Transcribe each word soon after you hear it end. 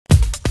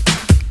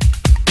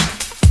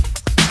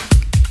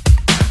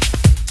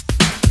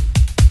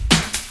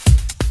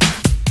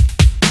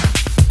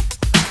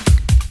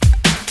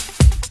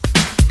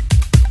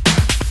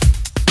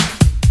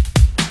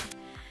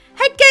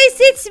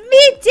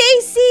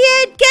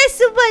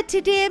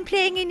today I'm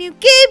playing a new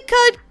game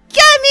called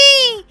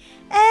Gummy!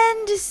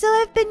 And so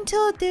I've been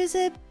told there's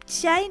a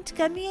giant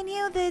gummy in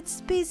here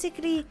that's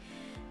basically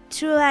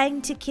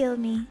trying to kill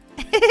me.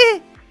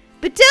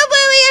 But don't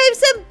worry, I have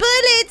some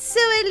bullets,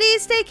 so at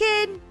least I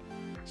can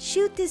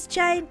shoot this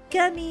giant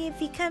gummy if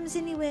he comes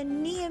anywhere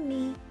near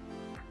me.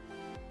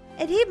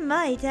 And he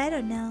might, I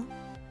don't know.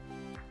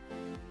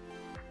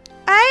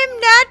 I am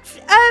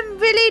not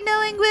really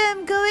knowing where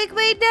I'm going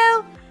right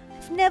now.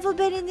 I've never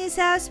been in this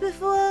house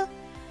before.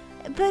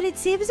 But it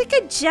seems like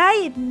a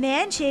giant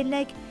mansion.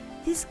 Like,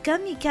 this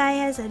gummy guy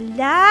has a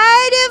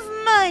lot of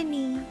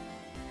money.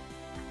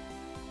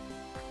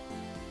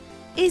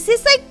 Is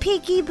this like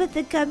Piggy but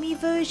the gummy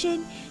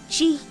version?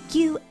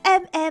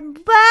 G-U-M-M-Y.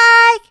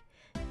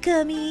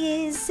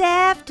 Gummy is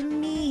after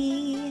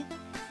me.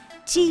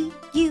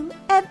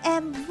 G-U-M-M-Y.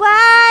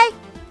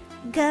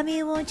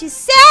 Gummy, won't you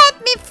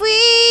set me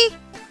free?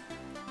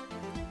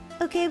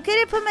 Okay, I'm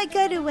gonna put my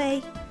gun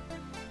away,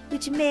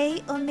 which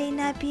may or may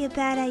not be a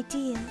bad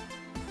idea.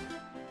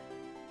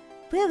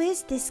 Where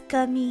is this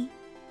gummy?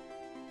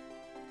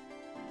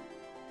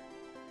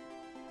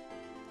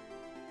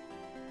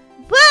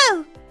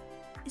 Whoa!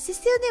 Is this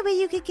the only way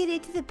you could get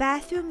into the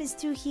bathroom is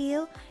through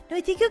here? No,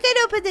 I think you can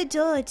open the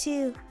door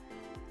too.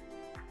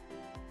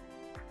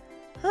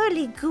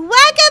 Holy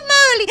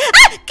guacamole!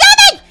 Ah!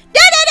 Gummy!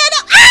 No, no, no,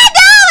 no! Ah,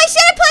 no! I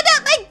should have pulled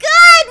out my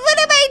gun! What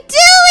am I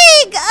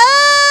doing?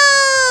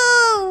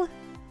 Oh!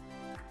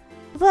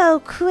 Whoa,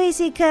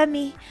 crazy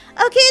gummy.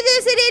 Okay,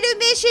 there's an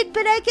intermission,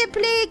 but I can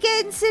play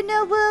again, so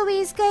no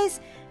worries, guys.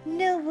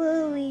 No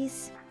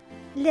worries.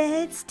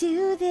 Let's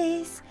do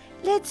this.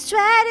 Let's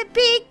try to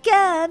beat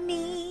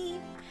Gummy.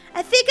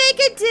 I think I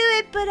can do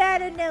it, but I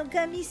don't know.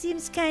 Gummy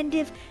seems kind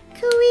of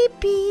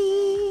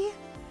creepy.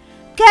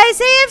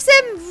 Guys, I have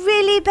some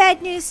really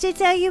bad news to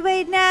tell you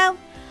right now.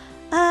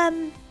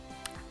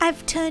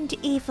 I've turned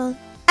evil.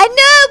 I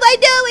know,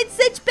 it's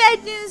such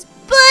bad news,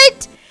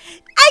 but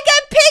I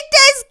got picked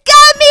as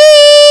Gummy!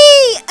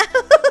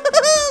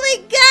 Oh my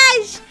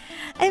gosh!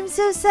 I'm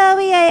so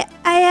sorry. I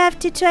have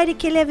to try to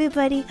kill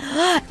everybody.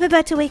 I'm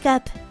about to wake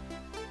up.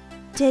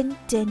 Dun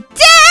dun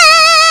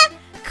dun!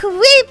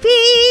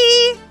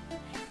 Creepy!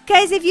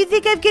 Guys, if you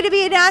think I'm gonna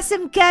be an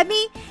awesome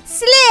gummy,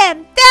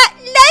 slam that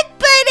like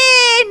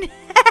button!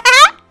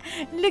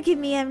 Look at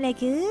me, I'm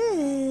like,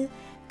 ooh,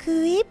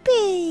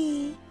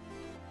 creepy.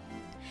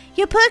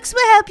 Your perks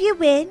will help you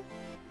win.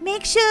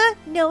 Make sure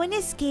no one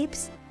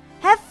escapes.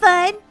 Have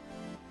fun.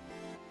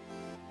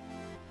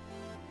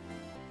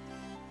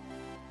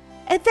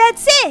 And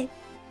that's it.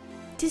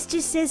 This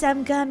just says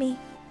I'm gummy.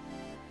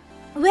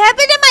 What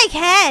happened to my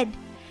head?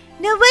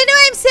 No wonder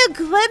I'm so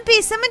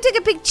grumpy. Someone took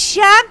a big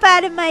chomp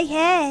out of my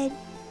head.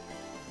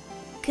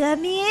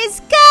 Gummy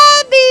is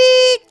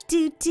gummy.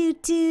 Do, do,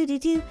 do, do,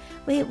 do.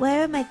 Wait,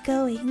 where am I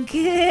going?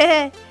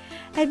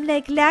 I'm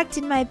like locked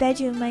in my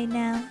bedroom right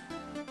now.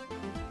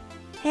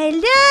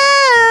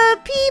 Hello,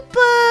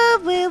 people.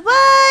 Where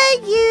are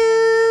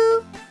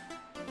you?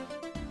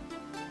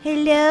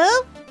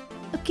 Hello?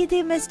 Okay,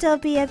 they must all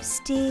be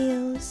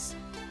upstairs.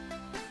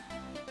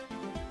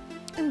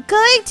 I'm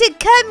going to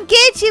come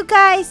get you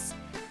guys.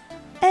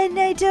 And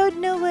I don't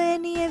know where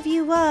any of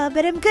you are,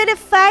 but I'm gonna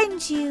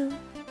find you.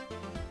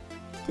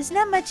 There's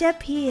not much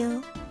up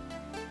here.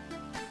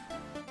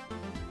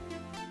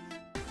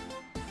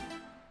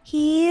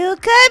 Here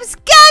comes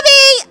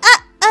Gummy!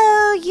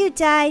 Uh-oh, you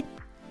died.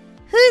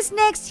 Who's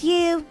next?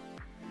 You.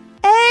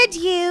 And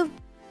you.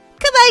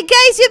 Come on,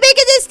 guys, you're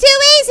making this too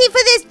easy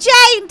for this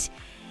giant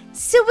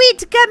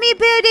sweet gummy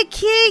bear to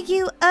kill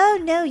you. Oh,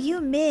 no,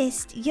 you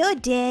missed. You're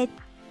dead.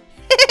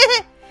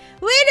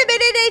 Wait a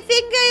minute, I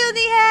think I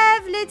only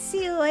have, let's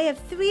see, I have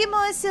 3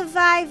 more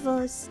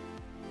survivors.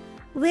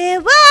 Where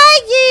are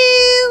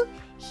you?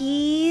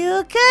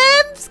 Here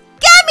comes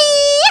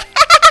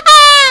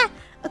Gummy!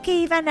 Okay,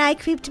 even I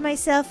creeped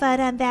myself out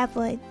on that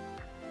one.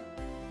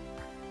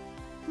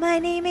 My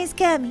name is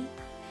Gummy.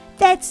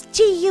 That's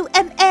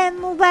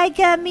G-U-M-M-Y,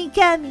 Gummy,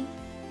 Gummy.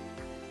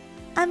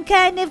 I'm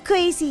kind of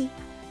crazy.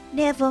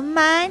 Never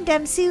mind,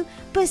 I'm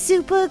super,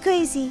 super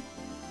crazy.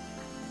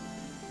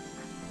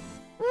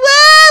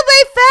 Whoa,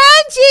 I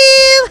found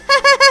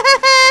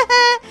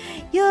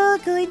you! You're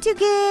going to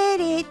get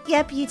it.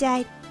 Yep, you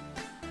died.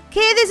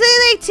 Okay, there's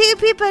only like 2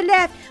 people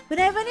left. When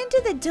I run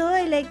into the door,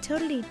 I like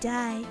totally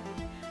died.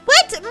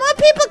 What? More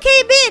people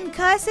came in.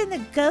 Carson the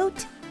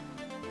goat.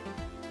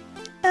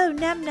 Oh,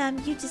 Num Num,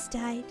 you just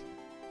died.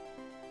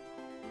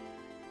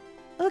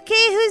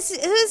 Okay, who's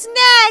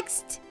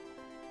next?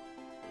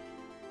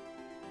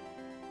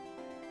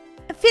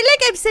 I feel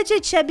like I'm such a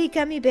chubby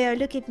gummy bear.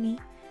 Look at me.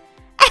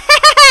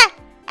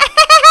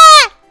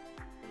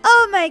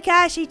 Oh my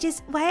gosh,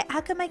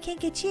 how come I can't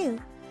get you?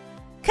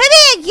 Come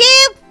here,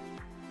 you!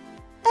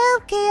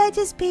 Okay, I'll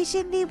just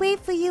patiently wait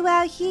for you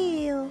out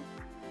here.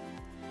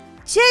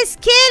 Just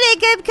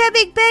kidding, I'm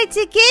coming back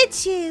to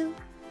get you.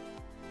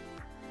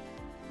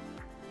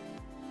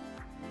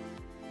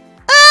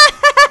 Oh,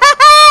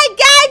 I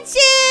got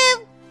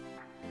you!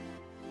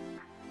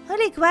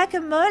 Holy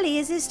guacamole,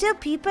 is there still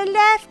people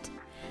left?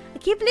 I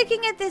keep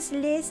looking at this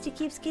list. It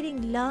keeps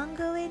getting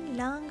longer and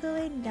longer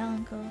and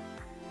longer.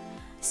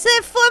 So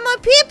 4 more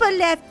people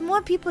left.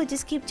 More people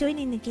just keep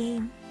joining the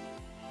game.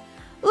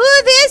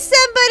 Ooh, there's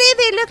somebody.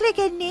 They look like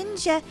a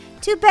ninja.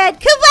 Too bad.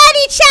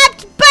 Karate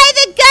chopped by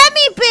the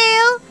gummy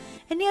bear.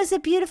 And here's a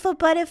beautiful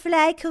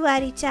butterfly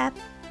karate chop.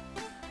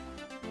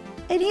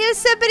 And here's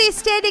somebody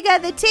standing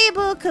on the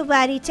table.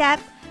 Karate chop.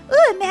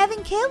 Ooh, I'm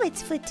having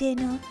carrots for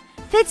dinner.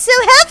 That's so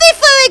healthy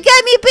for a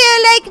gummy bear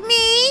like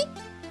me.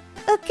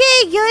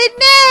 Okay, you're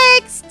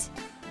next.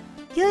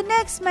 You're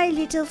next, my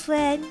little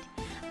friend.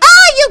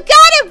 Oh, you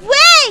got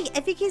away! I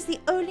think he's the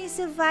only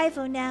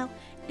survivor now.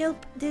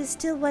 Nope, there's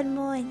still one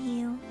more in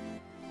here.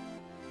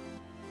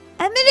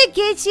 I'm gonna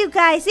get you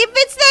guys if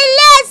it's the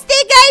last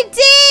thing I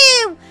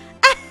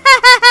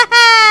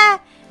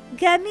do!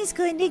 Gummy's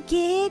gonna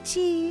get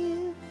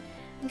you.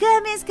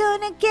 Gummy's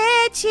gonna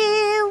get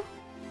you.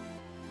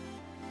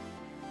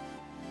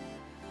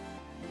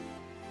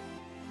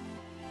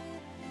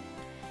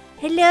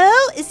 Hello?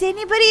 Is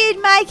anybody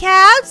in my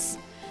house?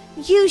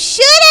 You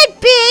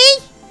shouldn't be!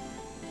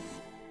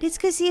 Let's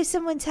go see if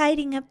someone's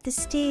hiding up the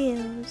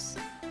stairs.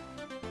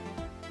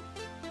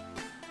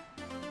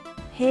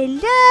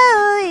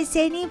 Hello? Is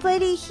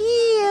anybody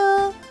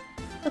here?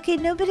 Okay,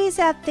 nobody's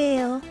up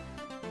there.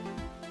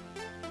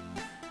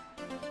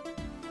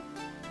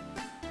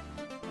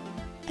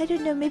 I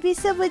don't know, maybe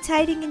someone's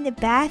hiding in the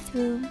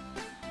bathroom.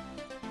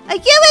 Are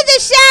you in the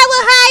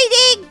shower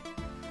hiding?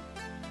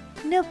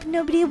 Nope,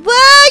 nobody.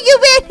 Whoa, you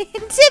ran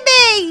into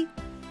me!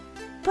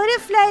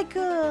 Butterfly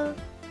girl.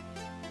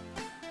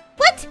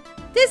 What?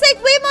 There's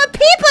like way more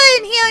people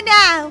in here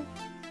now.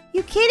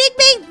 You kidding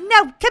me?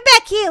 No, come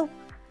back here.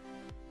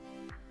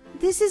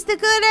 This is the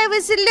girl I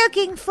was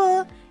looking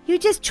for. You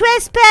just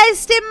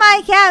trespassed in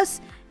my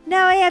house.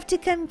 Now I have to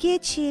come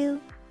get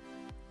you.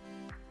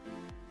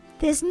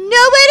 There's nowhere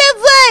to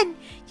run.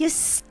 You're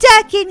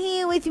stuck in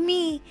here with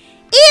me.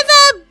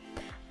 Evil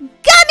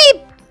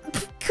gummy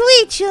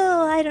creature.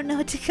 I don't know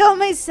what to call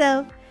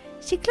myself.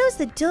 She closed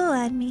the door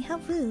on me. How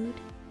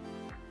rude.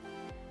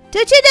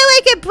 Don't you know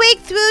I can break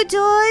through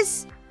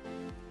doors?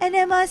 And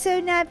I'm also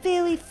not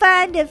very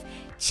fond of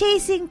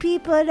chasing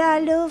people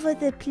all over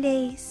the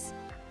place.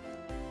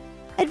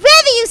 I'd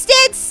rather you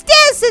stand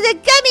still so the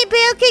gummy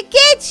bear can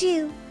get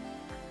you.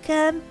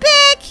 Come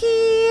back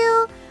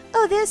here.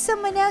 Oh, there's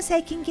someone else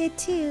I can get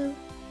too.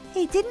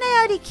 Hey, didn't I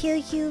already kill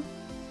you?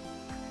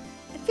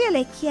 I feel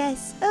like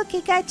yes. Okay,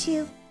 got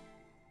you.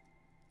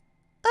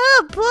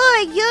 Oh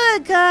boy, you're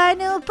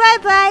gone. Oh,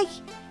 bye-bye.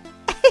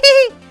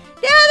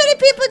 Now how many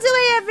people do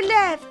I have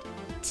left?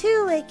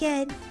 2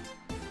 again.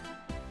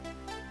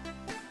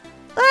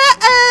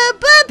 Uh-oh,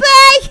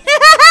 bye-bye.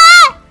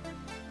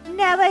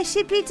 Now I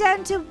should be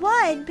down to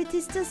 1, but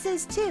this still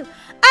says 2.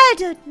 I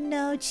don't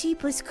know,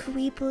 jeepers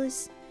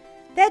creepers.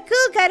 That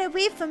girl got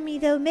away from me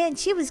though, man.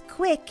 She was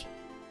quick.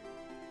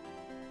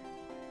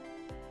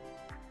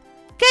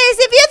 Guys,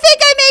 if you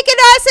think I make an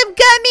awesome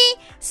gummy,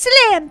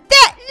 slam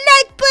that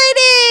like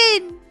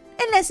button.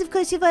 Unless, of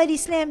course, you've already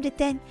slammed it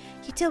then.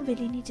 You don't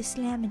really need to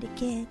slam it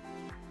again.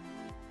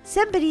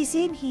 Somebody's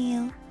in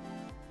here.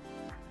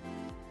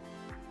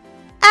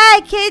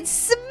 I can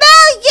smell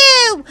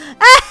you!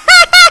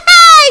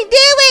 I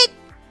knew it!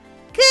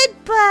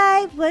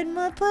 Goodbye. 1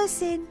 more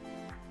person.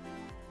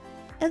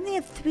 I only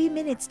have 3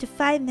 minutes to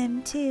find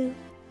them, too.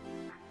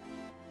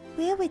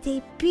 Where would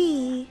they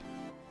be?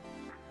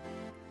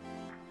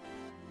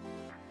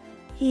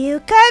 Here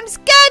comes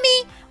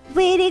Gummy,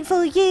 waiting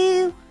for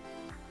you.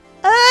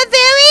 Oh,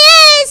 there he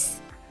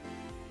is!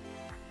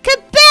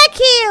 Come back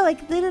here! I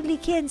literally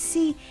can't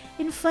see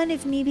in front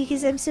of me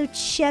because I'm so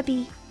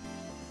chubby.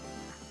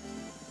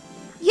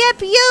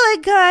 Yep, you're a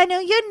goner.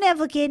 You're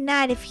never getting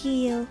out of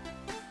here.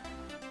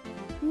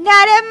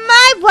 Not on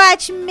my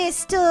watch,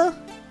 mister.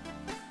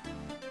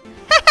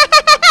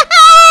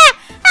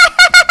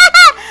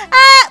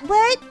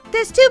 What?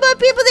 There's 2 more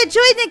people that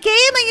joined the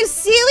game? Are you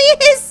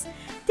serious?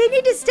 They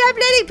need to stop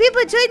letting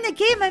people join the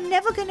game. I'm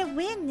never gonna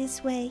win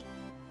this way.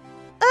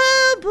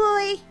 Oh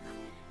boy.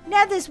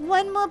 Now there's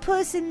 1 more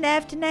person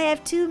left and I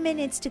have 2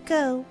 minutes to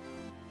go.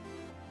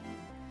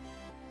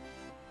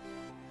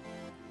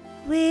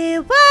 Where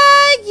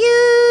are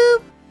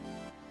you?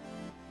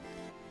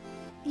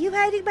 You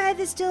hiding behind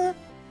this door?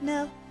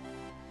 No.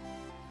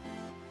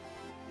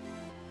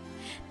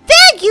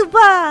 There you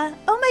are!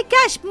 Oh my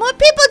gosh, more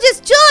people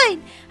just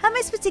joined! How am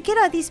I supposed to get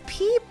all these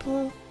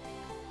people?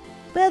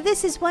 Well,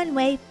 this is one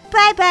way.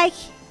 Bye-bye.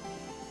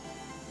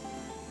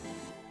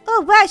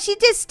 Oh, wow, she's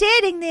just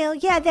standing there.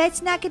 Yeah,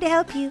 that's not going to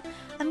help you.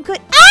 I'm good.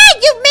 Ah,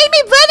 you made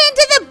me run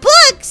into the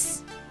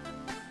books!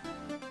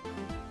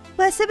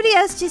 Well, somebody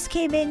else just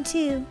came in,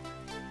 too.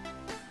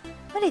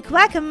 Holy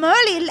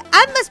guacamole,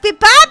 I must be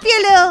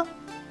popular!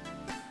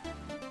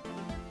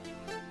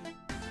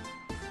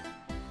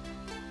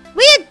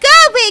 We're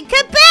going!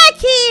 Come back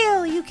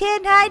here! You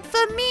can't hide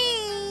from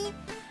me!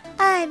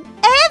 I'm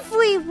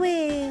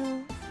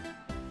everywhere!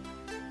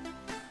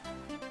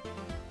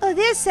 Oh,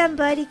 there's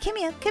somebody. Come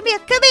here, come here,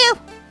 come here!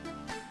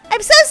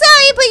 I'm so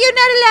sorry, but you're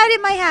not allowed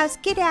in my house.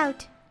 Get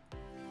out.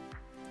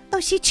 Oh,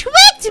 she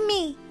tricked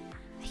me.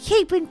 I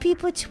hate when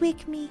people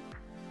trick me.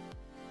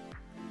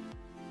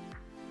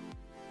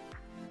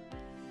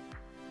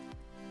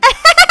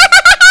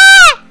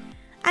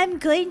 I'm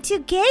going to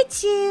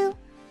get you,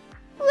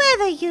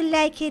 whether you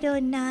like it or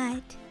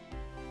not.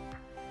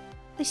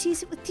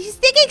 She's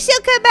thinking she'll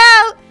come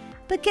out.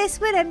 But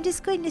guess what? I'm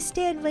just going to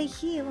stand right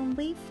here and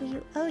wait for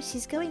you. Oh,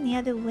 she's going the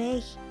other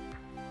way.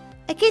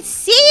 I can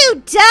see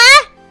you,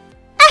 duh!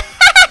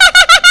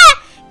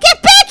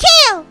 Get back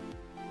here!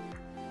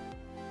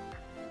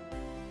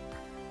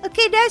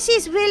 Okay, now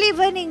she's really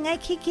running. I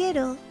can get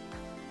her.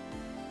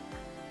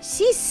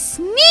 She's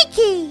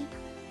sneaky.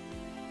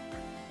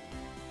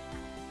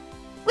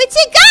 Where'd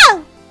she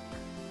go?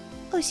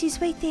 Oh,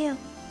 she's right there.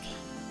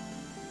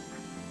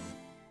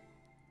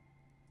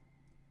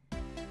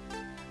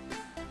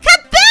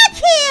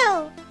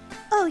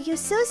 Oh, you're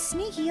so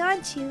sneaky,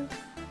 aren't you?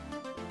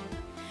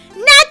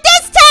 Not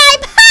this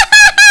time!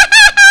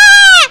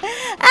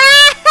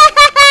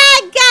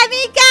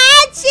 Gummy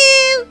got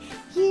you!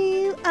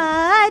 You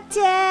are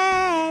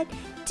dead.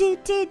 Do,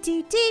 do,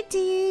 do, do,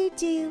 do,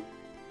 do.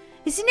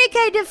 Isn't it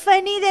kind of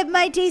funny that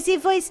my Daisy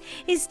voice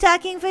is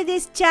talking for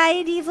this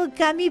giant evil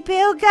gummy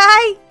bear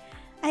guy?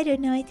 I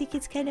don't know, I think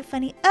it's kind of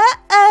funny.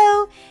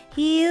 Uh-oh!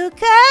 Here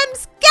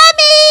comes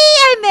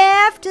Gummy! I'm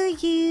after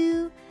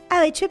you.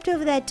 Oh, I tripped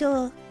over that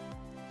door.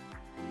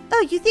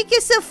 Oh, you think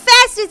you're so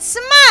fast and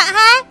smart,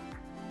 huh?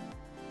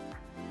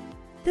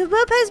 The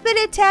rope has been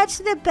attached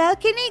to the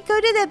balcony. Go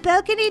to the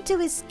balcony to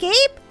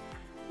escape?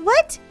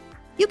 What?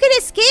 You can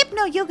escape?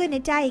 No, you're gonna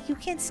die. You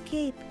can't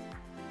escape.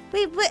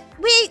 Wait, what?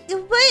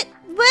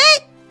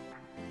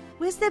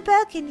 Where's the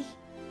balcony?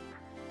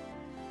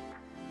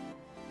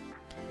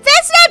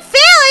 That's not fair!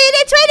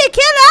 I tried to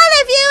kill all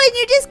of you and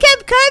you just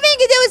kept coming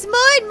and there was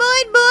more and more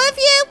and more of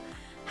you?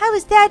 How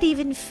is that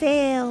even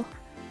fair?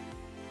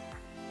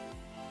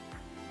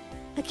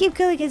 I keep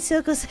going in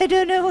circles. I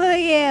don't know where I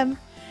am.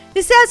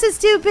 This house is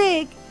too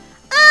big.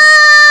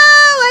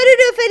 Oh, I don't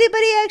know if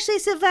anybody actually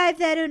survived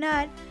that or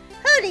not.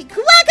 Holy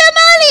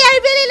guacamole! I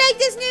really like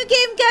this new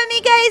game,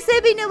 Gummy. Guys,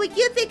 let me know what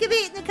you think of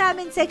it in the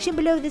comment section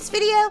below this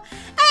video.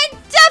 And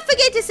don't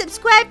forget to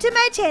subscribe to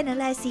my channel.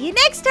 I'll see you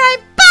next time.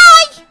 Bye!